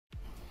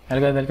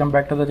Hello guys, welcome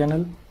back to the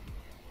channel.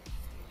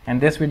 In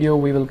this video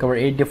we will cover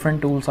 8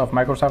 different tools of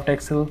Microsoft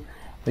Excel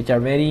which are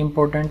very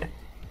important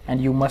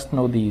and you must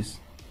know these.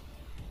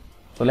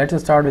 So let's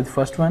start with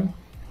first one,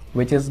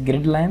 which is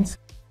Gridlines.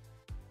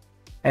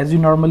 As you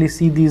normally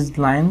see these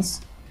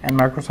lines in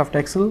Microsoft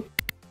Excel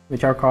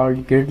which are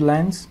called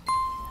Gridlines.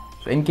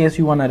 So in case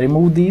you want to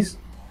remove these,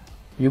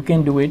 you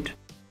can do it.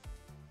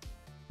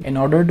 In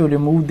order to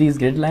remove these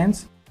grid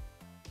lines,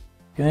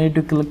 you need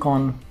to click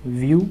on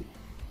View,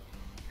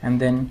 and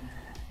then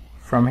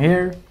from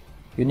here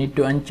you need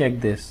to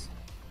uncheck this.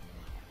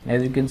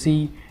 As you can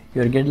see,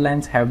 your grid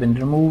lines have been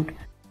removed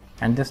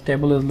and this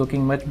table is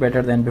looking much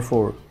better than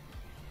before.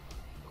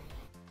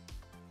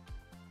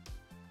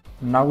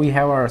 Now we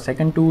have our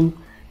second tool,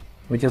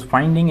 which is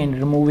finding and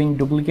removing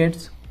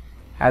duplicates.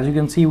 As you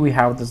can see, we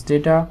have this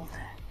data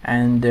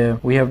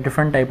and we have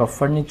different type of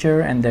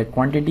furniture and their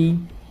quantity.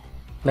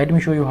 Let me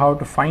show you how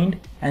to find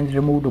and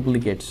remove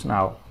duplicates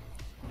now.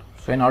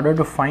 So in order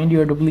to find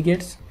your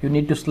duplicates, you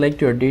need to select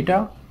your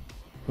data,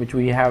 which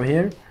we have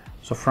here.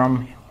 So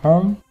from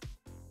home,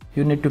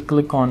 you need to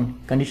click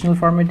on conditional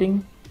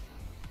formatting,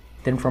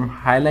 then from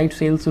highlight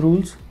sales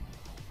rules,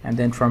 and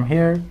then from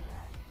here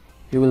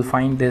you will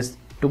find this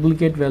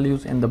duplicate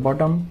values in the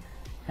bottom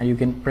and you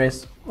can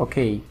press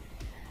OK.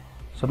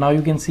 So now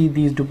you can see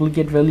these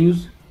duplicate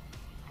values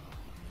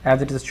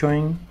as it is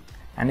showing,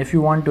 and if you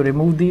want to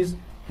remove these,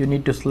 you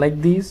need to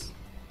select these,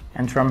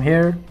 and from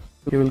here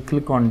you will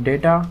click on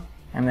data,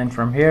 and then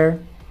from here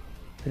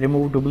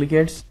remove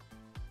duplicates.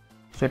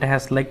 So it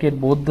has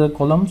selected both the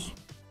columns,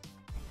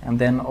 and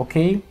then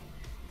OK,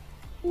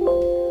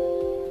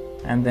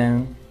 and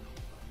then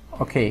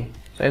OK.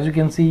 So as you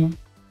can see,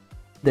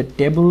 the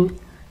table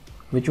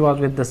which was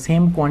with the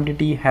same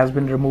quantity has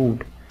been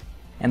removed,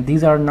 and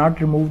these are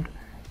not removed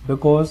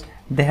because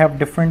they have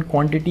different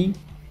quantity.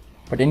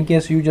 But in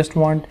case you just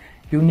want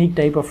unique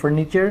type of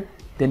furniture,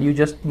 then you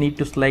just need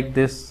to select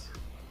this,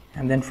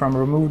 and then from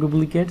remove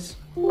duplicates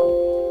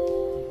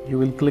you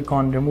will click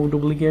on remove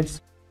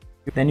duplicates,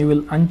 then you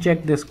will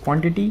uncheck this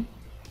quantity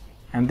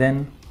and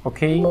then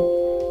OK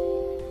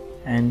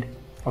and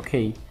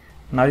OK.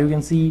 Now you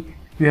can see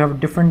you have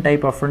different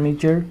type of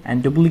furniture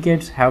and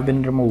duplicates have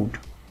been removed.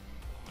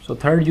 So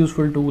third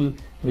useful tool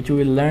which we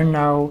will learn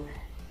now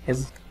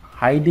is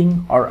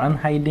hiding or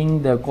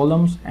unhiding the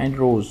columns and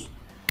rows.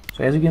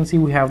 So as you can see,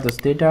 we have this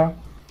data.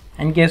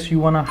 In case you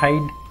want to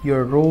hide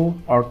your row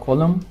or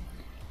column,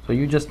 so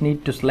you just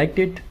need to select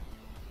it.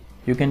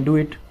 You can do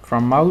it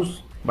from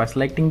mouse by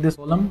selecting this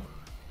column.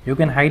 You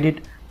can hide it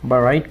by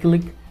right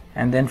click,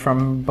 and then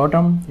from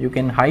bottom you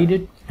can hide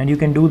it, and you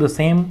can do the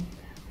same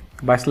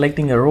by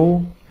selecting a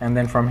row, and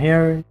then from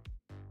here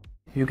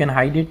you can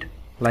hide it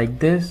like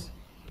this.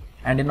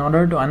 And in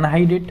order to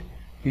unhide it,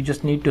 you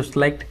just need to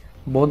select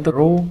both the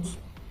rows,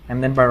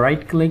 and then by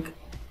right click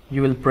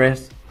you will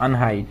press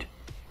unhide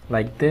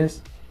like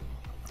this.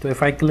 So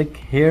if I click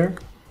here,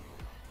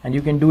 and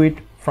you can do it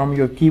from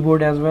your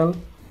keyboard as well,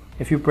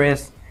 if you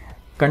press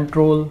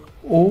Ctrl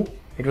O,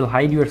 it will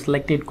hide your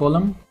selected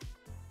column.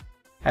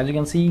 As you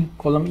can see,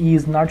 column E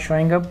is not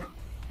showing up,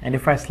 and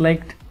if I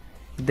select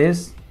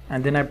this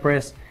and then I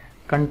press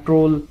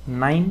Ctrl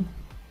 9,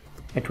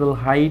 it will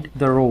hide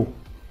the row.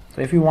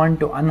 So if you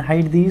want to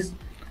unhide these,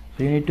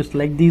 so you need to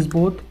select these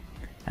both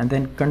and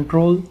then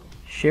Ctrl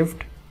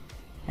Shift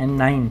and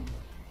 9,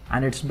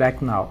 and it's back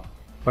now.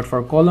 But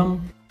for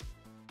column,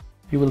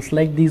 you will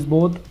select these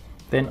both,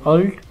 then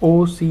Alt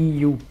O C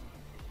U.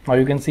 Now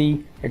you can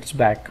see it's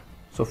back.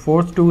 So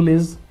fourth tool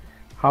is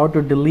how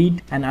to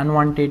delete an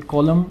unwanted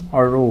column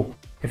or row.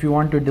 If you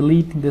want to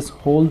delete this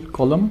whole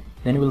column,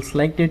 then you will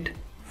select it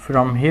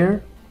from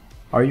here,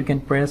 or you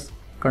can press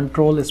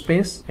Ctrl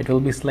space, it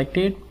will be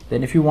selected.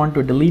 Then if you want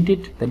to delete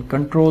it, then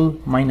Ctrl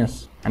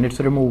minus, and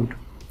it's removed.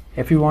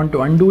 If you want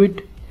to undo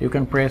it, you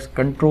can press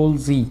Ctrl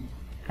Z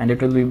and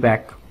it will be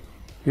back.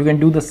 You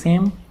can do the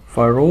same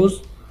for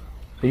rows.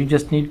 So you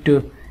just need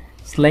to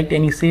select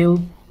any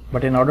cell,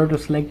 but in order to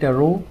select a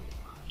row,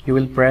 you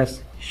will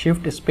press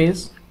Shift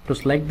space to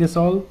select this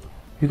all.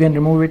 You can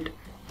remove it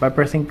by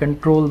pressing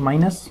Ctrl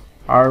minus,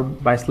 or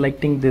by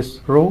selecting this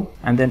row,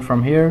 and then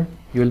from here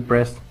you will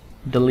press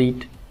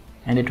delete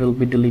and it will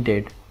be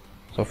deleted.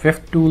 So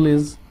fifth tool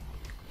is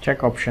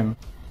check option.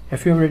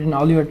 If you have written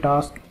all your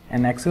tasks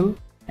in Excel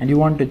and you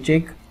want to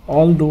check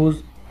all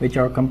those which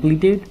are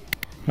completed,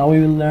 now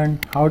we will learn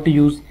how to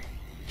use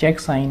check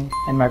sign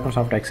in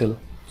Microsoft Excel.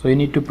 So you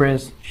need to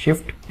press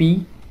Shift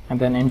P and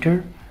then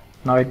enter.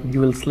 Now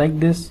you will select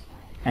this,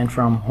 and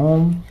from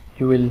home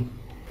you will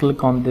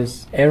click on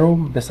this arrow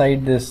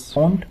beside this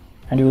font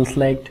and you will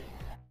select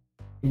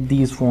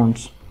these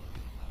fonts,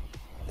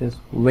 this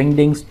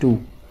Wingdings 2,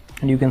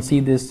 and you can see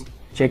this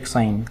check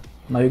sign.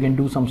 Now you can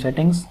do some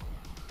settings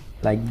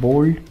like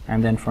bold,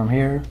 and then from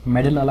here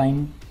middle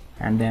align,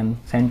 and then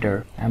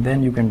center, and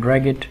then you can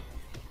drag it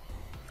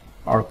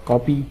or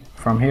copy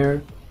from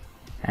here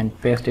and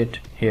paste it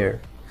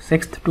here.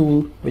 Sixth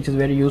tool which is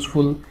very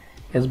useful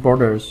is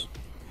borders.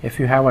 If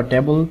you have a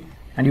table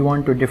and you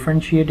want to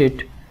differentiate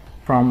it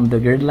from the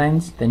grid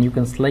lines, then you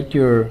can select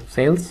your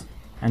cells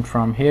and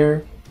from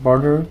here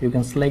border, you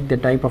can select the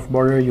type of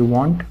border you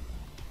want.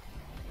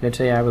 Let's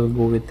say I will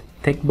go with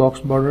thick box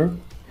border,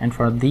 and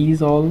for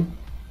these all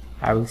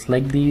I will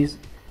select these,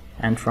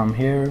 and from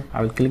here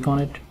I will click on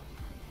it,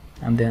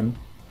 and then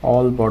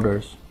all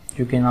borders.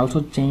 You can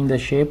also change the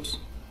shapes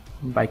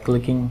by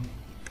clicking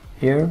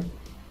here,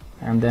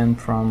 and then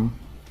from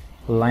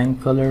line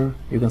color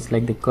you can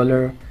select the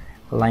color.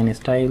 Line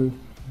style,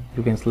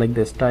 you can select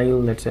the style.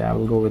 Let's say I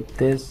will go with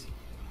this,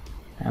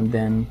 and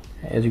then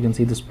as you can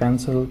see this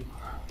pencil,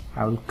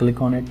 I will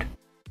click on it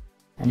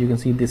and you can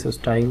see this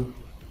style.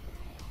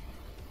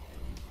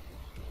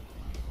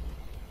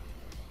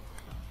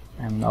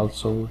 And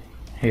also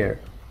here.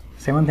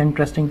 Seventh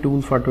interesting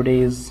tool for today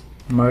is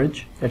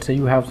merge. Let's say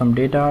you have some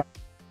data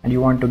and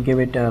you want to give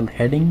it a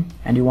heading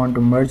and you want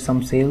to merge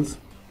some sales.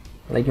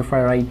 Like if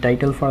I write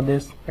title for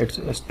this, it's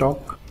a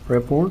stock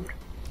report,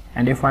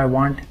 and if I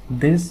want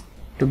this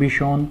to be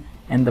shown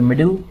in the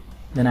middle,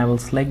 then I will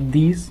select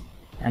these,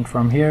 and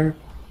from here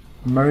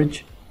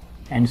merge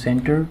and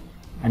center,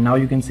 and now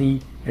you can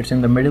see it's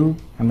in the middle,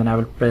 and then I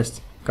will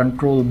press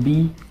Ctrl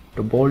B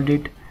to bold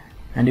it.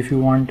 And if you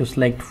want to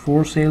select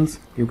 4 cells,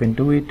 you can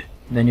do it.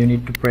 Then you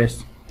need to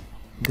press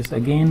this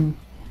again,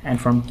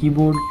 and from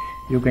keyboard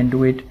you can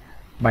do it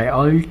by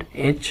Alt,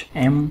 H,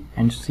 M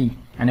and C,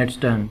 and it's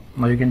done.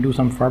 Now you can do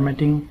some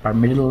formatting for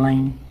middle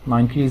line. Now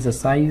increase the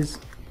size,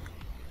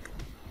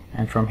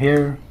 and from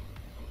here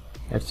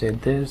let's say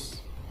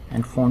this,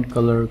 and font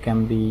color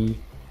can be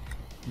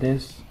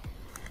this.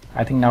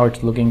 I think now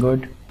it's looking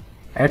good.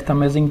 Add the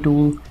amazing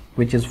tool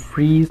which is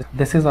freeze.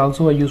 This is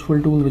also a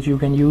useful tool which you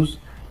can use.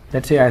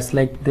 Let's say I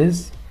select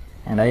this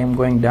and I am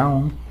going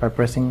down by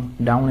pressing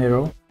down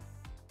arrow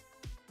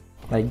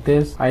like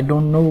this. I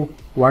don't know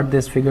what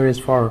this figure is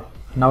for.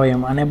 Now I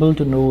am unable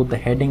to know the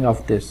heading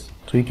of this.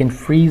 So you can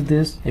freeze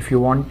this if you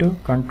want to.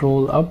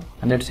 Control up,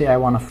 and let's say I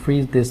want to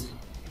freeze this.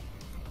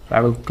 So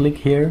I will click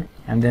here,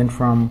 and then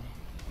from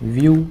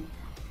view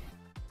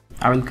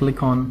I will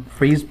click on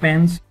freeze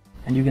pens,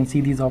 and you can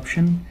see these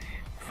options: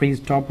 freeze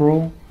top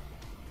row,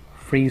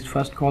 freeze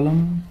first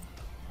column,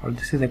 or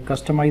this is a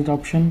customized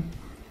option.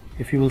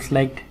 If you will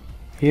select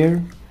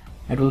here,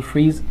 it will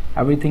freeze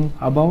everything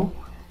above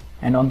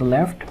and on the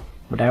left,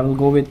 but I will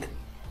go with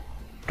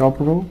top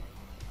row,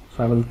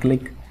 so I will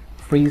click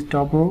freeze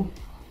top row,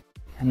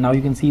 and now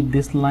you can see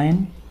this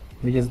line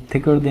which is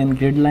thicker than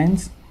grid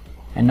lines.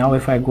 And now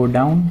if I go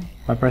down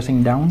by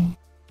pressing down,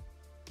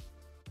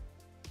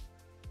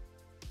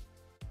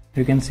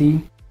 you can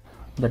see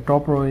the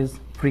top row is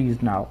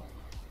freezed now.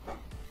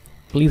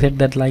 Please hit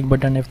that like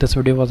button if this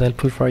video was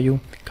helpful for you.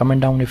 Comment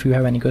down if you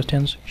have any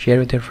questions, share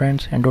with your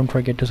friends, and don't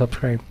forget to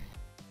subscribe.